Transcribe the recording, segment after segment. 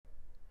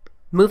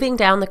Moving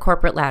Down the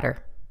Corporate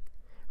Ladder.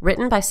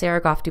 Written by Sarah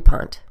Goff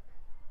DuPont.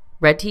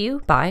 Read to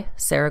you by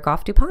Sarah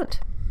Goff DuPont.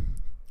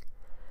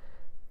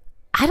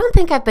 I don't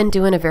think I've been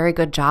doing a very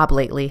good job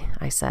lately,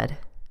 I said.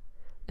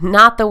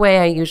 Not the way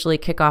I usually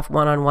kick off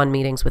one-on-one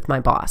meetings with my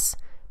boss,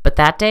 but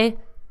that day,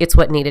 it's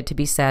what needed to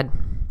be said.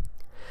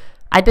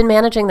 I'd been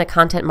managing the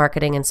content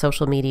marketing and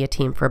social media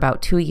team for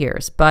about 2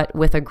 years, but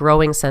with a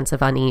growing sense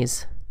of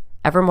unease.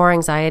 Ever more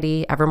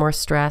anxiety, ever more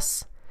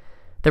stress.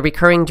 The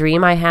recurring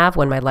dream I have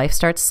when my life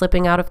starts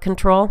slipping out of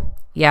control,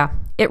 yeah,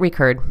 it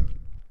recurred.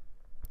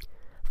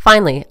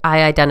 Finally,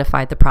 I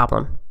identified the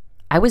problem.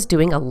 I was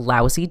doing a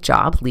lousy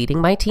job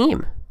leading my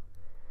team.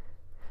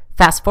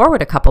 Fast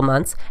forward a couple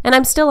months, and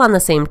I'm still on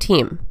the same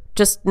team,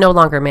 just no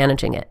longer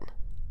managing it.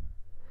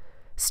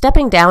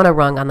 Stepping down a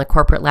rung on the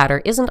corporate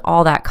ladder isn't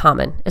all that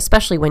common,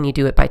 especially when you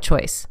do it by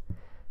choice.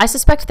 I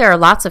suspect there are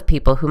lots of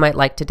people who might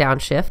like to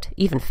downshift,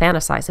 even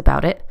fantasize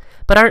about it,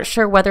 but aren't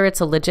sure whether it's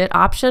a legit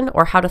option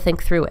or how to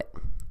think through it.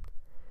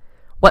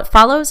 What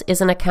follows is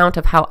an account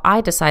of how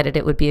I decided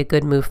it would be a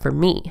good move for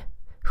me,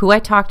 who I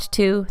talked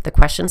to, the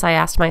questions I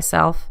asked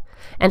myself,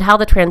 and how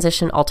the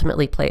transition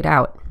ultimately played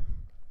out.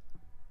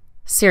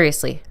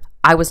 Seriously,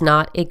 I was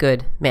not a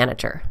good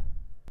manager.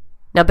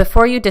 Now,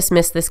 before you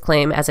dismiss this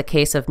claim as a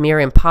case of mere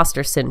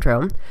imposter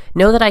syndrome,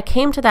 know that I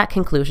came to that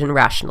conclusion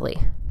rationally.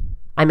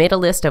 I made a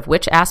list of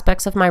which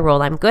aspects of my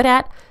role I'm good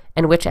at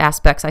and which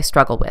aspects I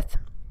struggle with.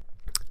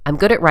 I'm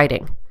good at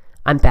writing.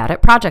 I'm bad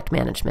at project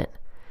management.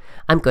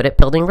 I'm good at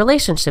building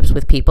relationships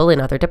with people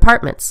in other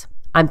departments.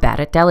 I'm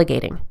bad at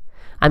delegating.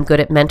 I'm good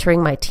at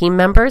mentoring my team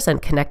members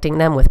and connecting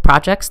them with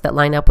projects that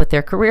line up with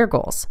their career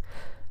goals.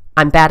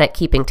 I'm bad at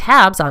keeping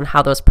tabs on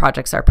how those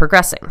projects are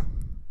progressing.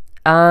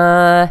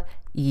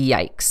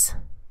 Yikes.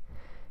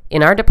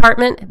 In our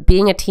department,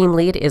 being a team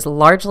lead is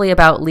largely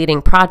about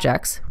leading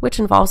projects, which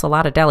involves a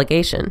lot of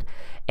delegation,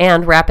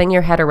 and wrapping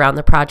your head around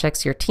the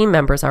projects your team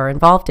members are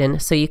involved in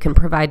so you can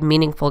provide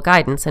meaningful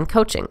guidance and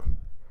coaching.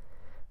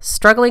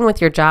 Struggling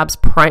with your job's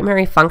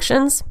primary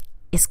functions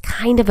is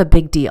kind of a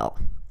big deal.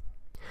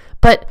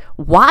 But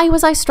why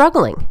was I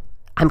struggling?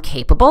 I'm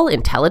capable,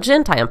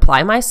 intelligent, I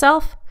apply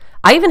myself.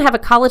 I even have a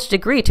college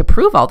degree to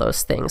prove all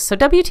those things, so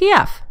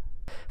WTF?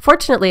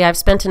 Fortunately, I've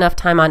spent enough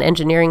time on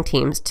engineering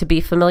teams to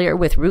be familiar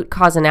with root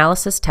cause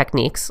analysis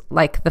techniques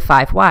like the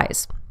 5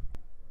 whys.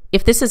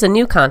 If this is a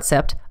new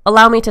concept,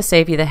 allow me to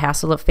save you the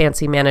hassle of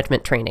fancy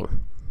management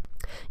training.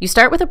 You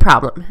start with a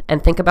problem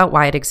and think about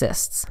why it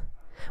exists.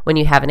 When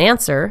you have an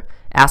answer,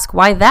 ask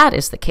why that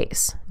is the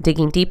case,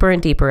 digging deeper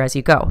and deeper as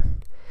you go.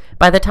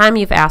 By the time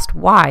you've asked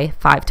why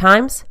 5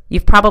 times,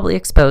 you've probably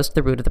exposed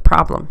the root of the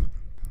problem.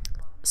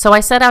 So I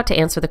set out to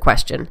answer the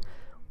question,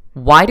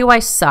 why do I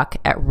suck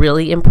at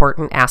really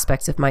important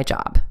aspects of my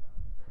job?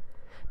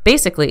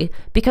 Basically,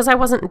 because I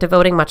wasn't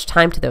devoting much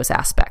time to those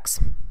aspects.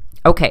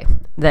 Okay,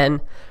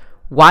 then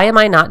why am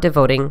I not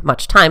devoting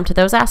much time to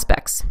those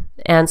aspects?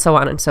 And so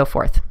on and so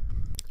forth.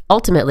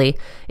 Ultimately,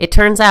 it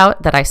turns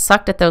out that I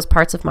sucked at those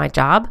parts of my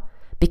job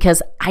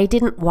because I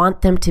didn't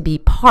want them to be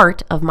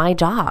part of my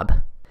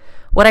job.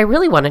 What I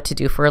really wanted to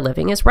do for a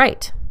living is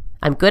write.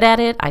 I'm good at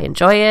it, I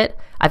enjoy it,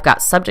 I've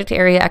got subject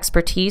area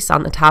expertise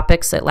on the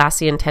topics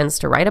Atlassian tends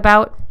to write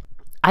about.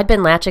 I'd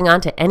been latching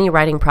on to any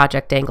writing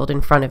project dangled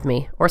in front of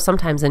me, or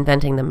sometimes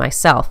inventing them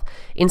myself,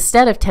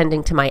 instead of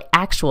tending to my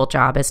actual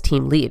job as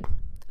team lead.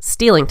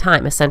 Stealing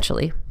time,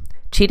 essentially.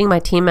 Cheating my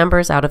team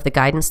members out of the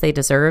guidance they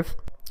deserve.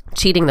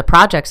 Cheating the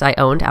projects I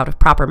owned out of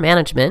proper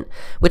management,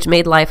 which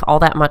made life all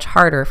that much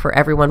harder for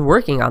everyone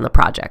working on the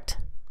project.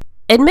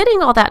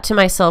 Admitting all that to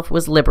myself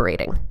was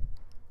liberating.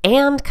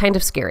 And kind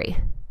of scary.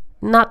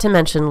 Not to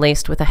mention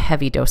laced with a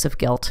heavy dose of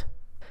guilt.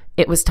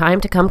 It was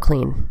time to come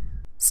clean.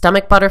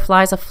 Stomach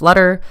butterflies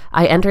aflutter,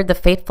 I entered the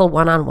fateful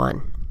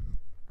one-on-one.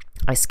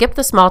 I skipped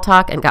the small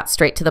talk and got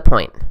straight to the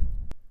point.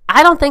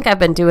 I don't think I've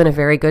been doing a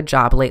very good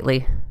job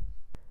lately.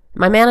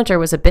 My manager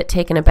was a bit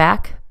taken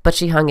aback, but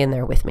she hung in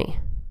there with me.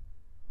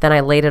 Then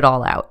I laid it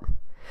all out.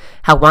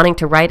 How wanting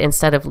to write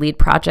instead of lead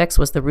projects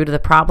was the root of the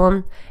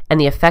problem, and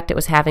the effect it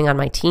was having on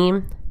my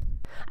team.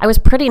 I was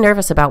pretty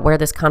nervous about where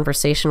this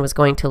conversation was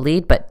going to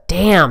lead, but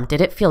damn, did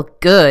it feel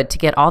good to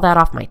get all that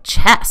off my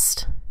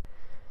chest.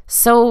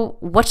 So,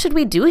 what should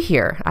we do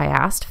here? I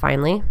asked,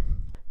 finally.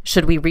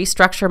 Should we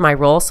restructure my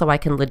role so I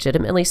can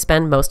legitimately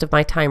spend most of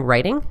my time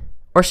writing?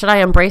 Or should I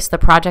embrace the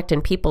project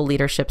and people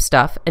leadership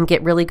stuff and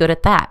get really good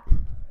at that?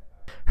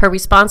 Her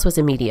response was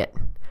immediate.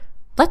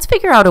 Let's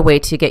figure out a way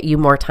to get you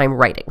more time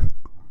writing.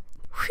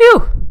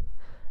 Phew!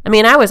 I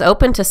mean, I was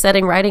open to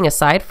setting writing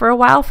aside for a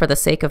while for the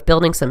sake of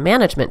building some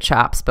management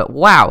chops, but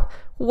wow,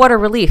 what a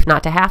relief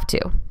not to have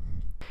to.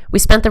 We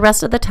spent the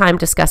rest of the time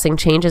discussing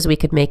changes we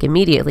could make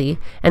immediately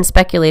and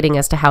speculating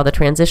as to how the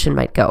transition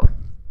might go.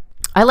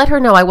 I let her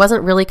know I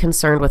wasn't really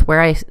concerned with where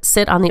I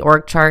sit on the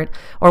org chart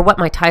or what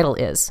my title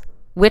is,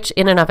 which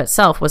in and of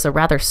itself was a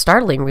rather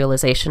startling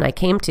realization I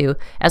came to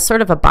as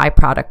sort of a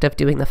byproduct of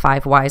doing the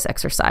 5 whys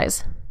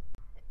exercise.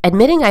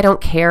 Admitting I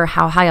don't care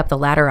how high up the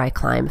ladder I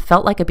climb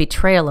felt like a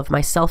betrayal of my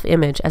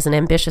self-image as an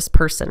ambitious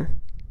person.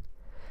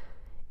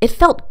 It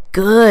felt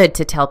good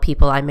to tell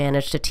people I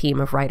managed a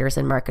team of writers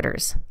and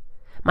marketers.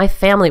 My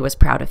family was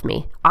proud of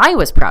me. I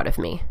was proud of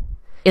me.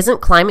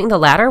 Isn't climbing the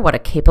ladder what a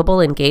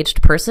capable,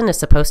 engaged person is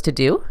supposed to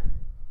do?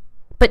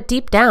 But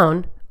deep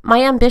down,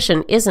 my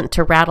ambition isn't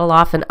to rattle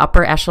off an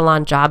upper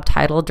echelon job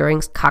title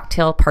during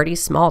cocktail party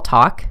small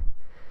talk.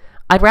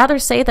 I'd rather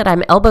say that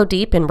I'm elbow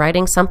deep in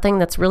writing something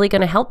that's really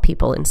going to help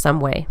people in some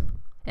way.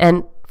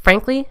 And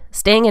frankly,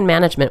 staying in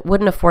management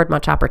wouldn't afford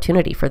much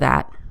opportunity for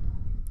that.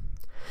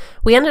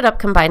 We ended up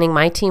combining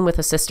my team with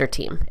a sister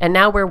team, and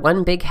now we're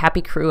one big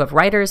happy crew of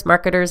writers,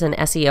 marketers, and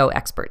SEO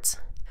experts.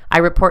 I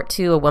report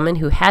to a woman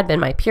who had been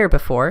my peer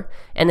before,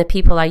 and the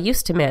people I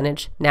used to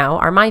manage now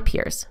are my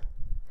peers.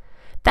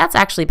 That's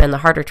actually been the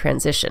harder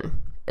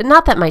transition.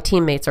 Not that my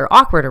teammates are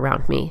awkward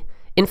around me.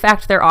 In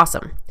fact, they're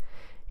awesome.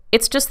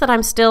 It's just that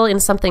I'm still in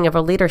something of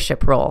a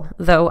leadership role,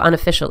 though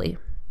unofficially.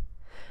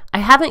 I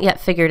haven't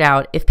yet figured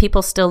out if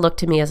people still look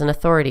to me as an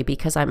authority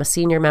because I'm a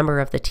senior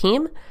member of the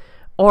team,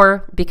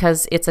 or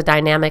because it's a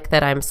dynamic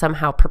that I'm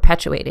somehow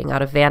perpetuating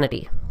out of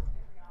vanity.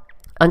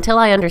 Until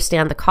I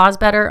understand the cause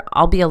better,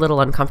 I'll be a little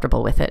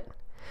uncomfortable with it.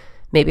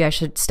 Maybe I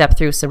should step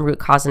through some root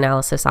cause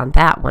analysis on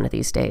that one of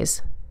these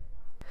days.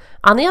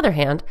 On the other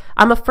hand,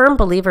 I'm a firm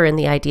believer in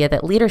the idea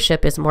that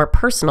leadership is more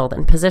personal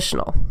than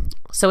positional.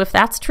 So if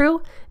that's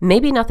true,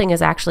 maybe nothing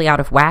is actually out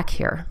of whack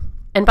here.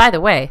 And by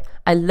the way,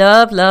 I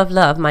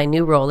love my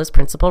new role as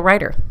principal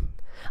writer.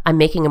 I'm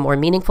making a more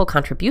meaningful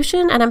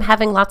contribution, and I'm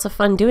having lots of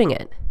fun doing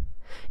it.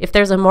 If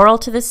there's a moral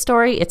to this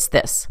story, it's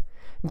this.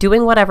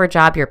 Doing whatever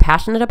job you're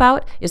passionate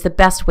about is the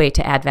best way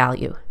to add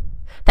value.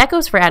 That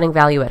goes for adding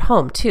value at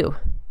home, too.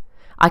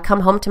 I come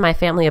home to my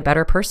family a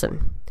better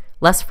person.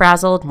 Less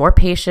frazzled, more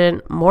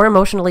patient, more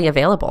emotionally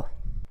available.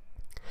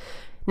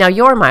 Now,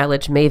 your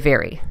mileage may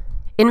vary.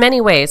 In many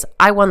ways,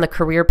 I won the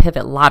career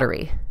pivot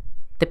lottery.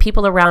 The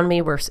people around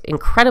me were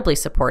incredibly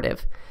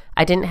supportive.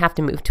 I didn't have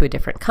to move to a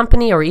different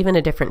company or even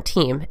a different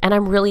team, and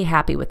I'm really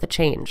happy with the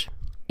change.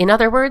 In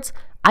other words,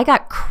 I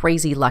got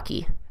crazy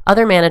lucky.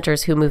 Other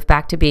managers who move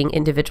back to being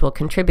individual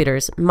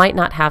contributors might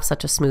not have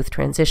such a smooth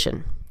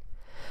transition.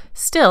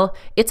 Still,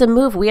 it's a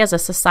move we as a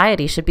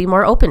society should be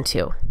more open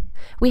to.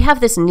 We have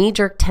this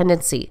knee-jerk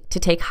tendency to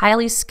take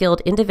highly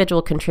skilled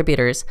individual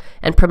contributors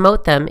and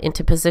promote them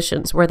into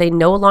positions where they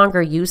no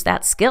longer use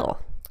that skill.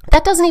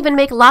 That doesn't even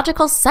make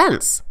logical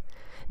sense.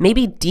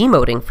 Maybe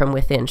demoting from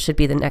within should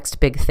be the next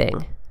big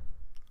thing.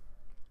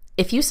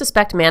 If you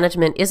suspect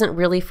management isn't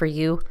really for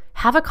you,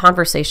 have a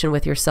conversation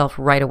with yourself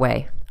right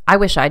away. I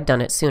wish I'd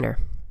done it sooner.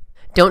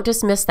 Don't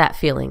dismiss that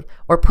feeling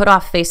or put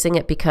off facing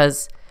it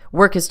because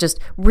work is just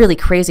really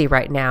crazy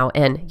right now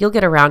and you'll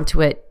get around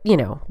to it,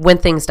 when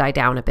things die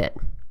down a bit.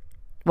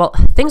 Well,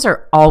 things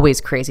are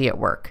always crazy at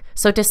work.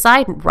 So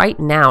decide right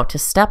now to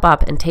step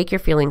up and take your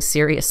feelings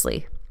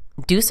seriously.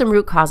 Do some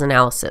root cause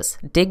analysis.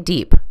 Dig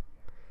deep.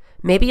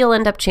 Maybe you'll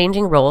end up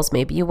changing roles,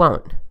 maybe you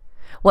won't.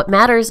 What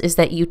matters is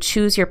that you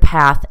choose your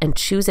path and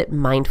choose it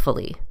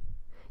mindfully.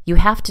 You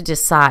have to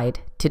decide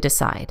to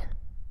decide.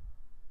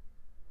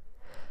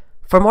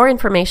 For more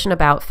information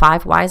about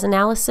 5 Whys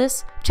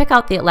analysis, check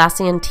out the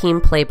Atlassian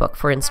Team Playbook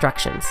for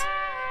instructions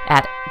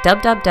at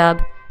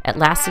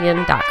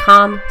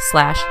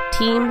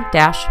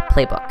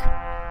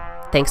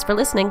www.atlassian.com/team-playbook. Thanks for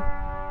listening.